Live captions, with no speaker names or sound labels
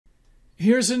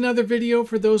Here's another video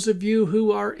for those of you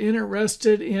who are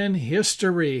interested in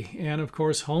history and, of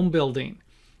course, home building.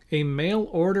 A mail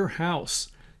order house,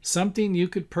 something you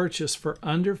could purchase for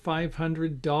under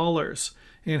 $500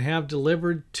 and have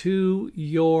delivered to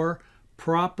your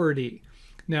property.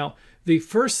 Now, the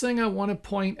first thing I want to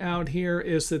point out here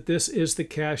is that this is the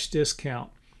cash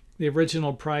discount. The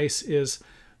original price is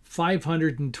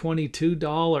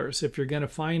 $522 if you're going to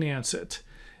finance it.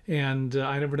 And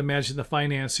I would imagine the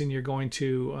financing, you're going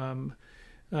to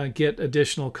get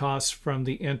additional costs from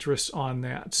the interest on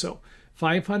that. So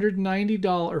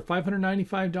 $590 or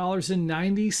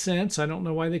 $595.90. I don't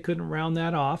know why they couldn't round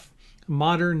that off.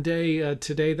 Modern day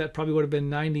today, that probably would have been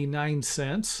 99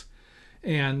 cents.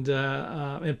 And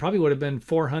it probably would have been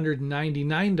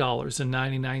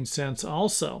 $499.99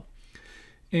 also.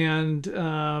 And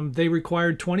they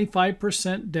required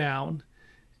 25% down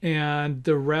and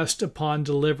the rest upon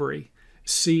delivery,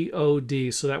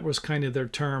 COD. So that was kind of their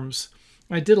terms.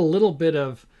 I did a little bit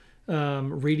of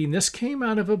reading. This came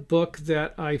out of a book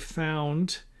that I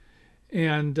found,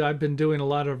 and I've been doing a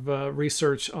lot of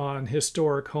research on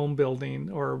historic home building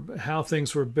or how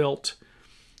things were built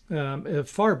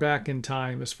far back in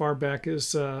time, as far back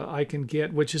as I can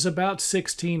get, which is about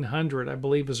 1600, I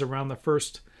believe, is around the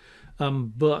first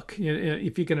book.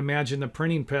 If you can imagine, the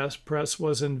printing press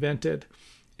was invented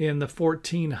in the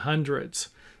 1400s.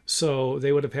 So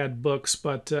they would have had books,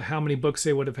 but how many books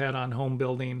they would have had on home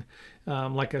building?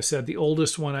 Like I said, the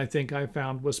oldest one I think I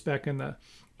found was back in the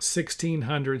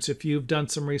 1600s. If you've done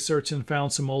some research and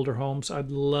found some older homes, I'd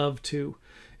love to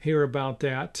hear about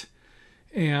that.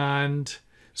 And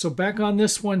so back on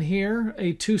this one here,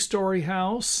 a two-story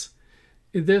house.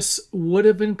 This would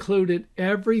have included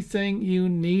everything you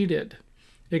needed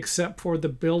except for the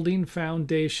building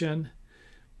foundation,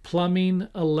 plumbing,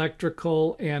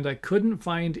 electrical, and I couldn't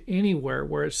find anywhere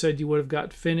where it said you would have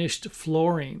got finished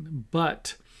flooring,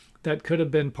 but that could have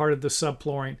been part of the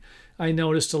subflooring. I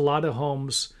noticed a lot of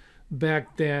homes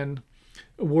back then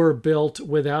were built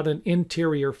without an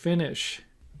interior finish,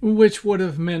 which would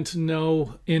have meant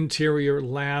no interior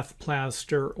lath,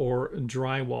 plaster, or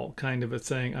drywall kind of a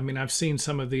thing. I mean, I've seen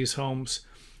some of these homes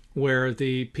where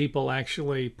the people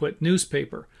actually put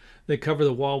newspaper. They cover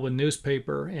the wall with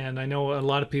newspaper, and I know a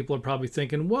lot of people are probably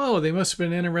thinking, whoa, they must have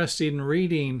been interested in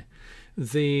reading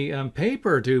the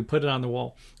paper to put it on the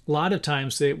wall. A lot of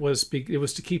times it was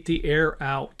to keep the air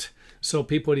out, so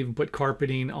people would even put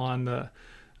carpeting on the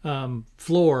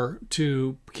floor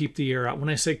to keep the air out. When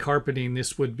I say carpeting,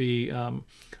 this would be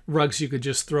rugs you could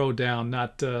just throw down,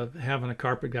 not having a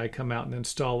carpet guy come out and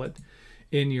install it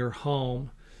in your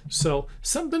home. So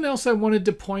something else I wanted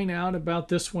to point out about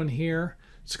this one here.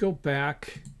 Let's go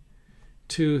back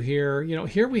to here. You know,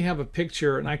 here we have a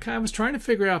picture, and I was trying to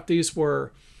figure out if these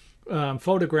were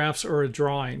photographs or a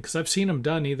drawing, because I've seen them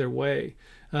done either way.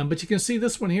 But you can see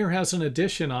this one here has an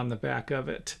addition on the back of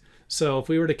it. So if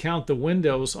we were to count the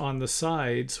windows on the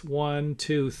sides, 1,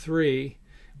 2, 3,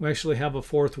 we actually have a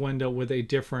fourth window with a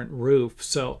different roof.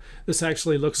 So this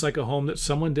actually looks like a home that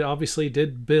someone obviously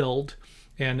did build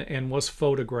and was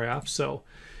photographed. So,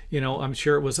 you know, I'm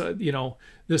sure it was, you know,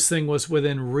 this thing was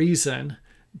within reason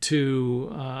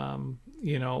to,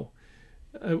 you know,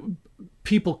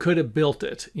 people could have built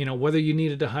it. You know, whether you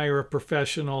needed to hire a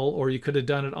professional or you could have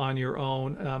done it on your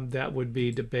own, that would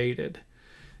be debated.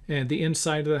 And the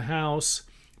inside of the house,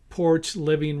 porch,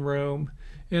 living room.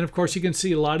 And of course, you can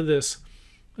see a lot of this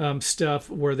stuff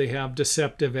where they have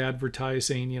deceptive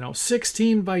advertising, you know,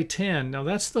 16 by 10. Now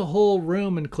that's the whole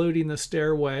room, including the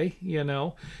stairway, you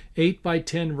know, 8 by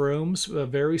 10 rooms,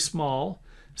 very small,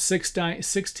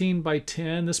 16 by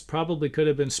 10. This probably could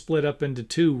have been split up into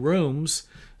 2 rooms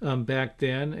back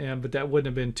then, but that wouldn't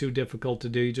have been too difficult to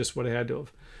do. You just would have had to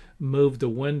have moved the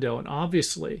window. And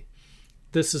obviously,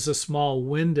 this is a small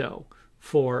window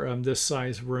for this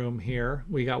size room here.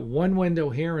 We got 1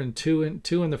 window here and two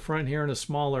in the front here in a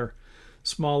smaller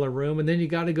room. And then you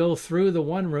got to go through the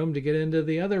one room to get into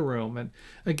the other room. And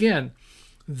again,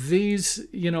 these,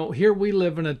 you know, here we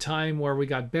live in a time where we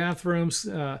got bathrooms,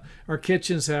 our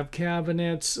kitchens have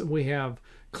cabinets, we have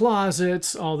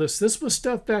closets, all this. This was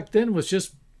stuff back then was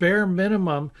just bare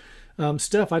minimum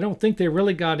stuff. I don't think they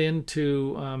really got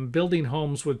into building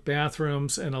homes with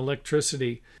bathrooms and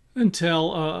electricity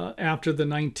until after the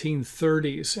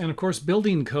 1930s. And of course,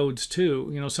 building codes too.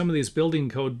 You know, some of these building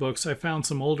code books, I found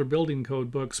some older building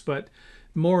code books, but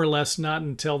more or less not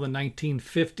until the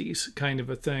 1950s kind of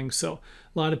a thing. So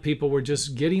a lot of people were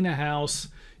just getting a house.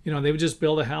 You know, they would just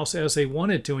build a house as they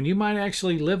wanted to. And you might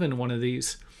actually live in one of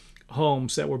these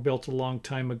homes that were built a long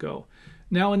time ago.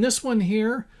 Now in this one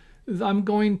here, I'm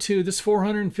going to, this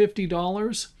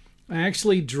 $450, I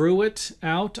actually drew it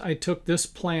out. I took this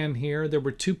plan here. There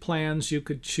were two plans you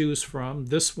could choose from,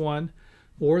 this one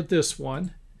or this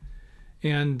one.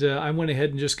 And I went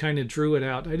ahead and just kind of drew it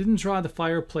out. I didn't draw the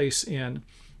fireplace in,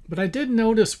 but I did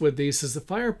notice with these is the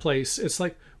fireplace, it's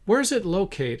like, where's it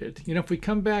located? You know, if we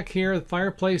come back here, the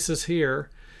fireplace is here.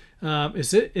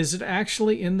 Is it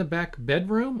actually in the back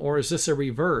bedroom, or is this a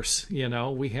reverse? You know,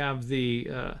 we have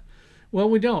the, well,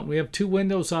 we don't. We have two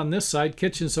windows on this side,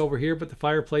 kitchen's over here, but the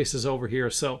fireplace is over here.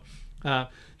 So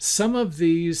some of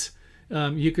these,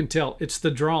 you can tell it's the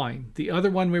drawing. The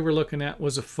other one we were looking at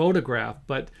was a photograph,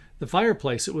 but the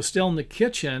fireplace, it was still in the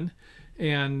kitchen.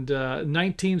 And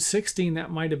 1916, that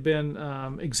might have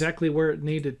been exactly where it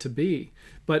needed to be.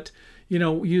 But, you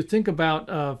know, you think about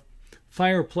a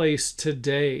fireplace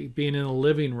today being in a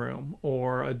living room,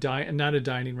 or not a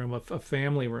dining room, a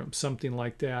family room, something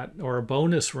like that, or a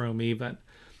bonus room even.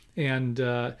 And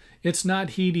it's not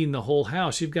heating the whole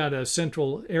house. You've got a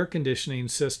central air conditioning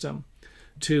system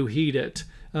to heat it.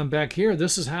 Back here,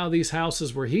 this is how these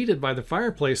houses were heated, by the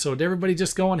fireplace. So did everybody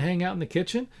just go and hang out in the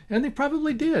kitchen? And they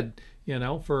probably did, you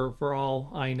know, for all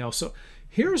I know. So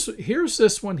here's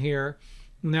this one here.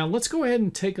 Now let's go ahead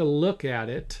and take a look at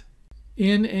it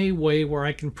in a way where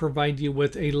I can provide you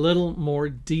with a little more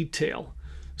detail.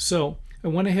 So I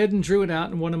went ahead and drew it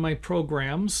out in one of my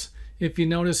programs. If you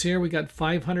notice here, we got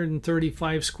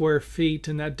 535 square feet,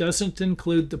 and that doesn't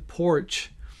include the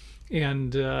porch.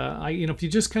 And you know, if you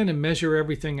just kind of measure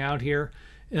everything out here,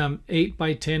 8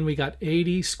 by 10, we got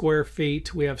 80 square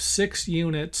feet. We have 6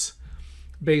 units,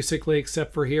 basically,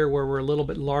 except for here where we're a little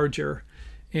bit larger.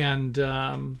 And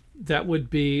that would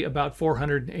be about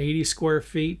 480 square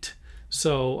feet.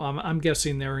 So I'm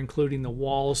guessing they're including the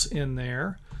walls in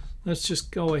there. Let's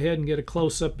just go ahead and get a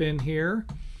close-up in here.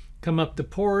 Come up the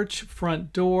porch,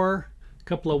 front door, a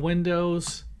couple of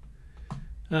windows.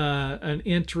 An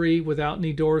entry without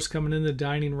any doors coming in the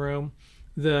dining room.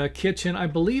 The kitchen, I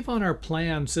believe on our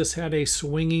plans, this had a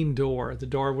swinging door. The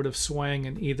door would have swung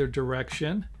in either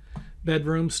direction.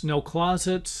 Bedrooms, no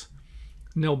closets,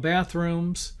 no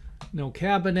bathrooms, no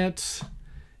cabinets,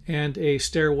 and a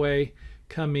stairway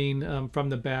coming from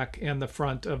the back and the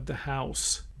front of the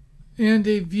house. And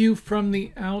a view from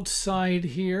the outside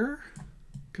here.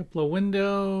 A couple of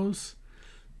windows,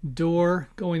 door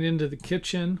going into the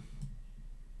kitchen.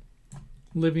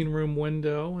 Living room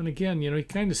window, and again, you know, you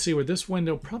kind of see where this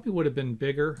window probably would have been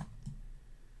bigger.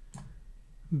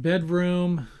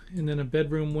 Bedroom, and then a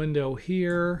bedroom window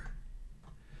here,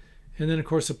 and then of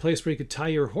course a place where you could tie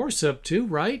your horse up to,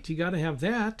 right? You got to have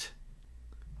that.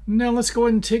 Now let's go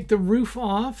ahead and take the roof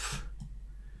off,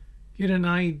 get an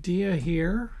idea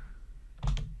here.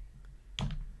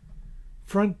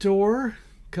 Front door,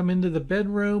 come into the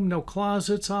bedroom, no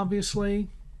closets obviously.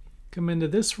 Come into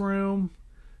this room,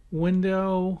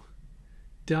 window,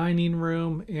 dining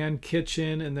room, and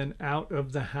kitchen, and then out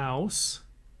of the house.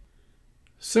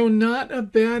 So not a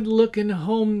bad looking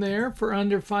home there for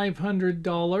under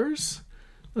 $500.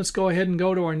 Let's go ahead and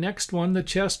go to our next one, the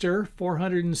Chester,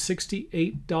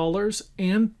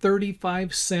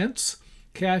 $468.35.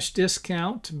 Cash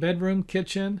discount, bedroom,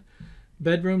 kitchen,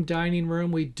 bedroom, dining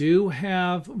room. We do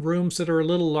have rooms that are a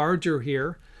little larger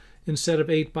here. Instead of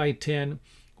 8 by 10,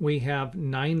 we have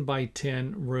 9 by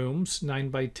 10 rooms, 9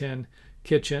 by 10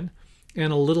 kitchen,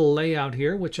 and a little layout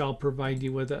here, which I'll provide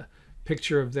you with a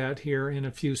picture of that here in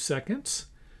a few seconds.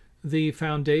 The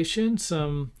foundation,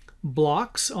 some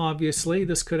blocks, obviously.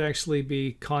 This could actually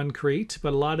be concrete,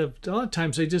 but a lot of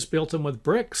times they just built them with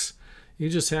bricks. You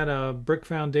just had a brick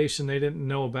foundation. They didn't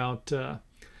know about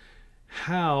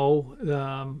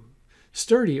how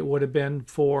sturdy it would have been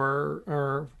for,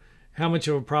 or how much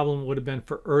of a problem it would have been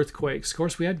for earthquakes. Of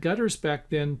course, we had gutters back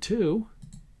then too.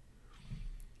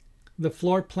 The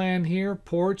floor plan here,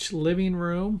 porch, living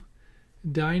room,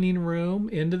 dining room,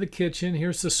 into the kitchen.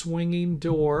 Here's the swinging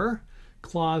door,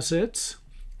 closets,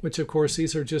 which of course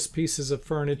these are just pieces of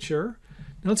furniture.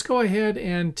 Now let's go ahead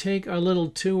and take a little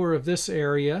tour of this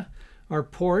area. Our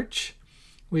porch.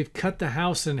 We've cut the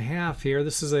house in half here.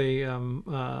 This is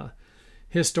a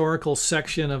historical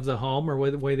section of the home,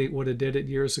 or the way they would have did it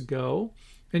years ago.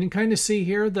 And you can kind of see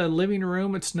here the living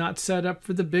room. It's not set up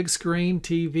for the big screen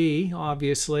TV,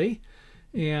 obviously.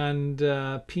 And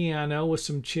piano with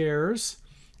some chairs.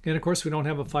 And of course, we don't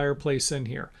have a fireplace in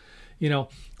here. You know,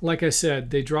 like I said,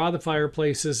 they draw the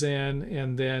fireplaces in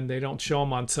and then they don't show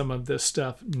them on some of this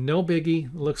stuff. No biggie.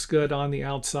 Looks good on the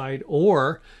outside.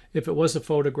 Or if it was a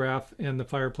photograph and the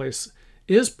fireplace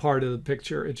is part of the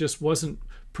picture, it just wasn't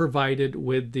provided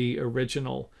with the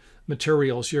original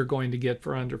materials you're going to get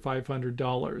for under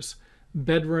 $500.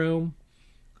 Bedroom,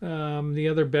 the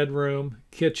other bedroom,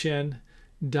 kitchen,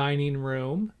 dining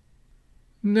room.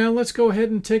 Now let's go ahead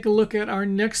and take a look at our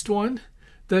next one,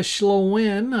 the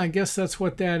Schloen. I guess that's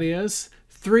what that is.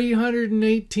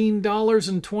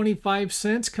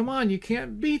 $318.25. Come on, you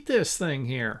can't beat this thing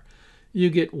here.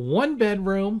 You get 1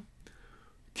 bedroom,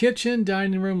 kitchen,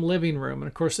 dining room, living room. And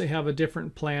of course, they have a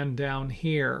different plan down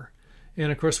here.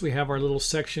 And of course, we have our little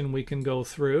section we can go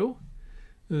through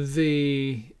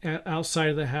the outside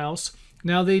of the house.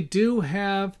 Now, they do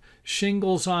have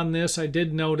shingles on this. I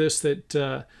did notice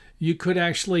that you could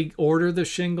actually order the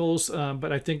shingles,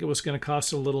 but I think it was going to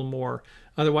cost a little more.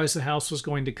 Otherwise, the house was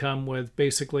going to come with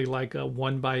basically like a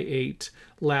 1x8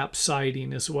 lap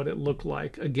siding is what it looked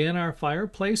like. Again, our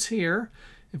fireplace here.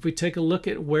 If we take a look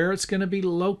at where it's going to be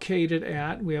located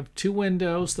at, we have 2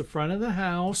 windows, the front of the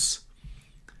house.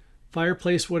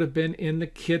 Fireplace would have been in the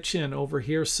kitchen over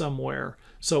here somewhere.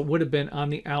 So it would have been on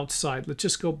the outside. Let's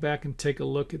just go back and take a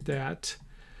look at that.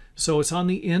 So it's on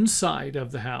the inside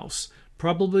of the house.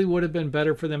 Probably would have been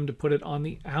better for them to put it on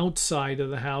the outside of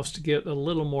the house to get a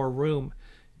little more room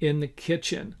in the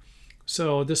kitchen.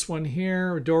 So this one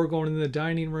here, a door going in the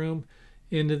dining room,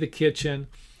 into the kitchen.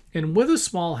 And with a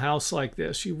small house like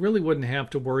this, you really wouldn't have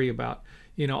to worry about,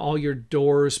 you know, all your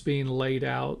doors being laid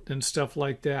out and stuff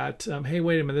like that. Hey,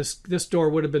 wait a minute, this door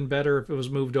would have been better if it was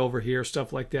moved over here,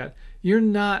 stuff like that. You're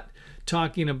not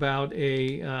talking about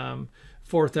a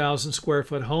 4,000 square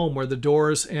foot home where the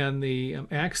doors and the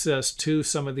access to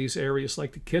some of these areas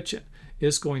like the kitchen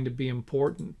is going to be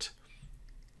important.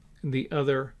 And the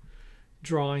other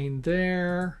drawing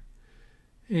there.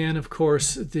 And of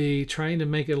course, the trying to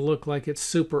make it look like it's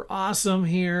super awesome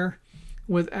here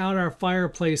without our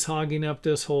fireplace hogging up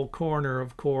this whole corner,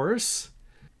 of course.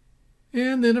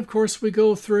 And then, of course, we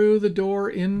go through the door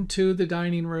into the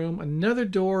dining room, another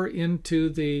door into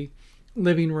the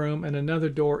living room, and another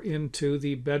door into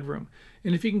the bedroom.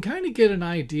 And if you can kind of get an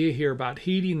idea here about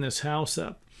heating this house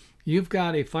up, you've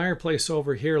got a fireplace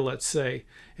over here, let's say,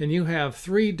 and you have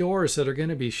 3 doors that are going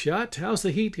to be shut. How's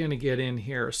the heat going to get in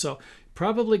here? So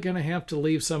probably going to have to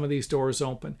leave some of these doors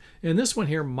open. And this one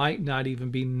here might not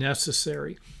even be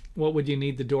necessary. What would you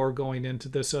need the door going into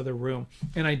this other room?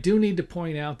 And I do need to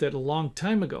point out that a long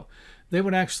time ago, they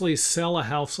would actually sell a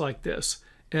house like this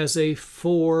as a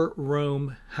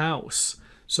 4-room house.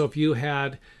 So if you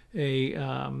had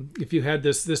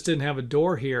this didn't have a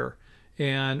door here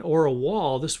or a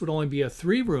wall, this would only be a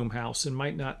 3-room house and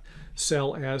might not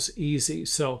sell as easy.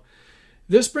 So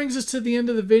this brings us to the end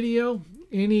of the video.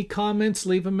 Any comments,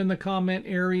 leave them in the comment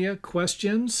area.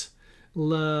 Questions,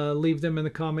 leave them in the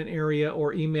comment area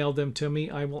or email them to me.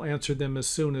 I will answer them as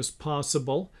soon as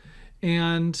possible.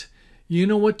 And you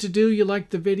know what to do. You like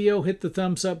the video, hit the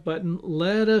thumbs up button.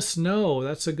 Let us know.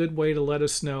 That's a good way to let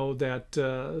us know that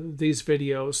these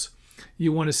videos,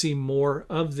 you want to see more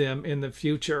of them in the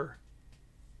future.